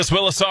Chris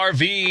Willis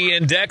RV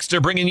and Dexter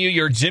bringing you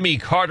your Jimmy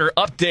Carter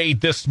update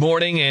this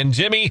morning. And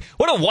Jimmy,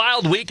 what a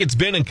wild week it's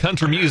been in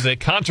country music.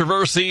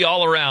 Controversy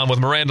all around with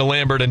Miranda,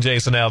 Lambert, and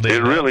Jason Aldean.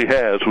 It really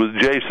has, with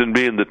Jason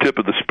being the tip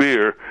of the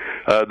spear.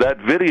 That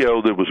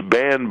video that was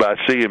banned by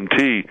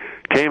CMT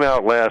came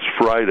out last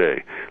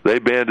Friday. They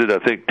banned it, I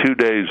think, 2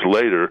 days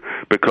later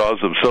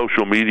because of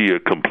social media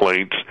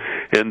complaints.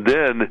 And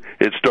then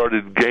it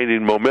started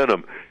gaining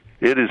momentum.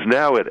 It is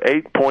now at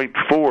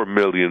 8.4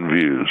 million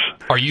views.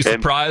 Are you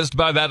surprised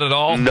by that at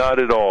all? Not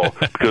at all,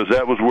 because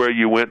that was where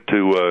you went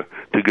to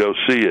go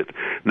see it.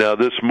 Now,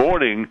 this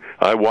morning,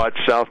 I watched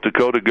South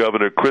Dakota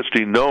Governor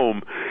Kristi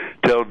Noem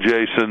tell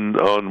Jason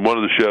on one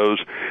of the shows,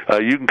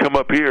 you can come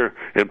up here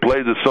and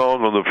play the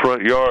song on the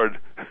front yard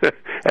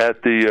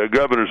at the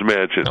governor's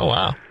mansion. Oh,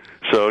 wow.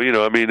 So,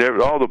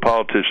 all the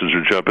politicians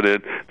are jumping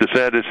in.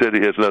 DeSantis said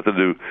he has nothing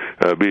to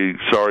be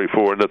sorry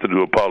for, nothing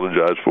to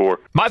apologize for.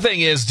 My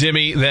thing is,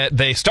 Jimmy, that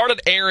they started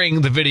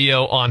airing the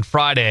video on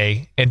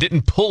Friday and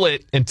didn't pull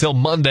it until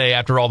Monday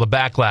after all the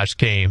backlash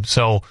came.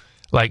 So,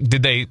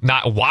 did they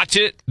not watch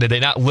it? Did they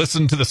not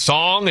listen to the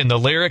song and the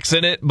lyrics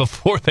in it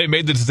before they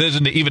made the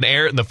decision to even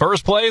air it in the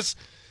first place?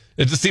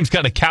 It just seems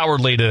kind of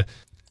cowardly to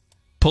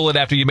pull it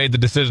after you made the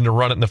decision to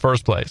run it in the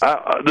first place.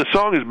 The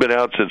song has been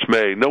out since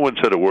May. No one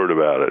said a word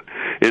about it.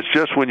 It's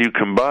just when you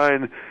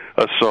combine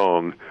a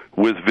song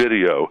with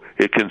video,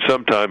 it can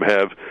sometimes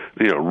have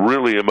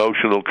really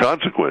emotional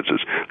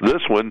consequences.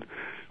 This one,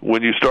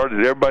 when you started,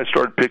 everybody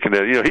started picking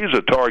at it. He's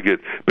a target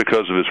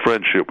because of his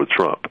friendship with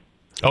Trump.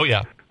 Oh,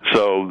 yeah.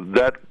 So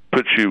that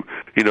puts you,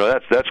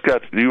 that's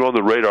got you on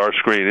the radar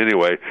screen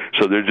anyway,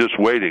 so they're just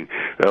waiting.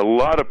 A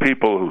lot of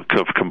people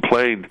have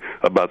complained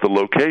about the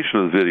location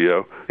of the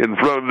video in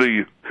front of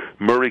the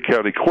Murray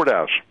County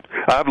Courthouse.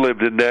 I've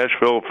lived in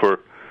Nashville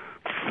for,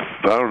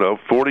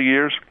 40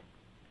 years.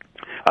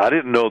 I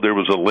didn't know there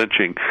was a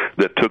lynching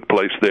that took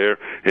place there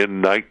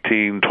in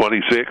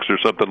 1926 or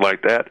something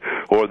like that,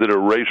 or that a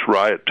race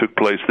riot took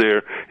place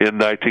there in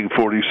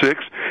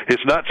 1946.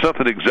 It's not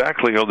something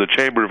exactly on the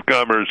Chamber of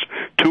Commerce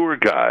tour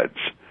guides.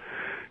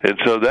 And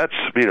so that's,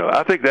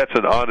 I think that's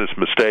an honest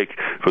mistake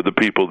for the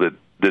people that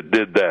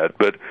did that.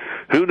 But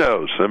who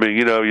knows?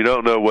 You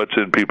don't know what's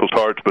in people's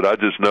hearts, but I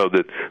just know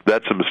that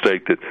that's a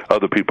mistake that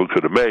other people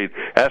could have made.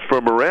 As for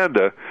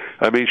Miranda,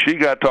 she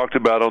got talked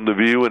about on The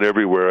View and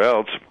everywhere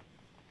else.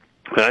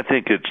 And I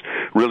think it's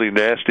really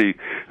nasty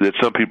that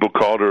some people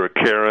called her a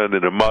Karen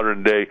and a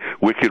modern-day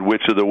Wicked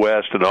Witch of the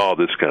West and all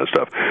this kind of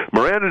stuff.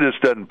 Miranda just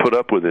doesn't put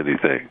up with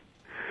anything.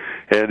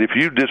 And if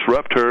you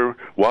disrupt her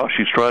while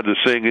she's trying to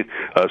sing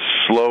a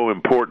slow,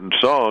 important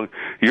song,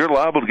 you're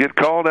liable to get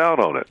called out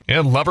on it.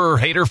 And love her or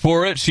hate her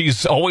for it,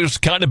 she's always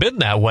kind of been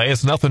that way.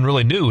 It's nothing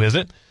really new, is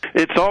it?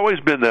 It's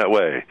always been that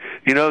way.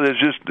 There's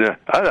just, you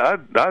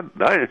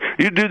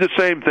do the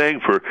same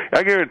thing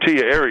I guarantee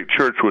you Eric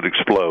Church would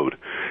explode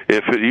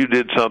if you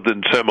did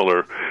something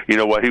similar,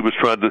 while he was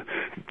trying to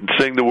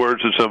sing the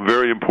words of some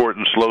very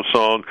important slow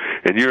song,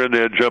 and you're in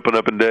there jumping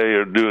up and down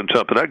or doing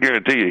something. I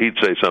guarantee you he'd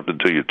say something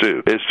to you,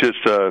 too. It's just,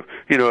 a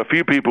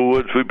few people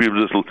would, a few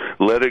people just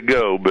let it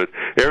go. But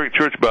Eric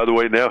Church, by the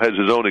way, now has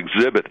his own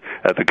exhibit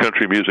at the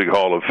Country Music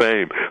Hall of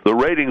Fame. The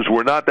ratings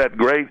were not that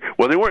great.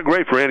 Well, they weren't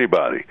great for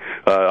anybody.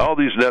 All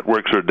these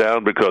networks are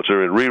down because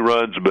they're in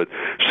reruns, but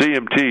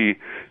CMA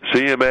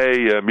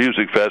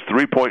Music Fest,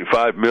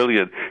 3.5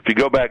 million. If you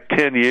go back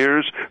 10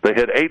 years, they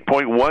had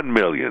 8.1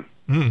 million.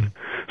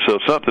 So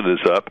something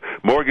is up.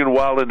 Morgan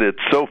Wallen at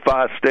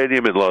SoFi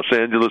Stadium in Los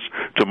Angeles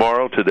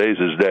tomorrow. Today's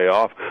his day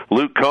off.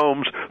 Luke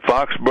Combs,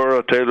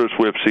 Foxborough, Taylor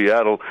Swift,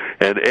 Seattle,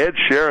 and Ed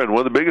Sheeran,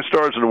 one of the biggest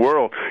stars in the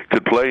world,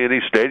 could play any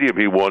stadium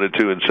he wanted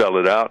to and sell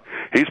it out.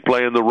 He's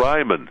playing the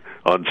Ryman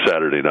on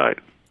Saturday night.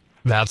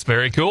 That's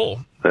very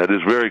cool. That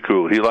is very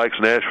cool. He likes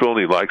Nashville,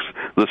 and he likes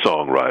the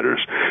songwriters.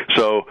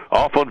 So,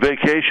 off on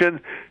vacation,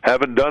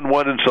 haven't done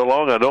one in so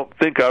long, I don't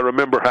think I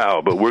remember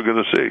how, but we're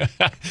going to see.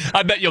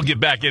 I bet you'll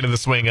get back into the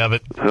swing of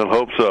it. I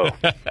hope so.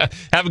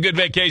 Have a good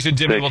vacation,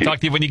 Jimmy. We'll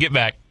talk to you when you get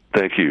back.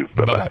 Thank you.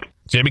 Bye-bye.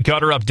 Jimmy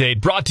Carter Update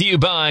brought to you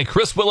by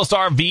Chris Willis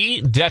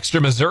RV, Dexter,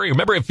 Missouri.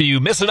 Remember, if you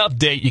miss an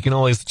update, you can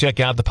always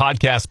check out the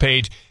podcast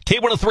page,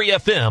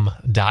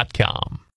 K103FM.com.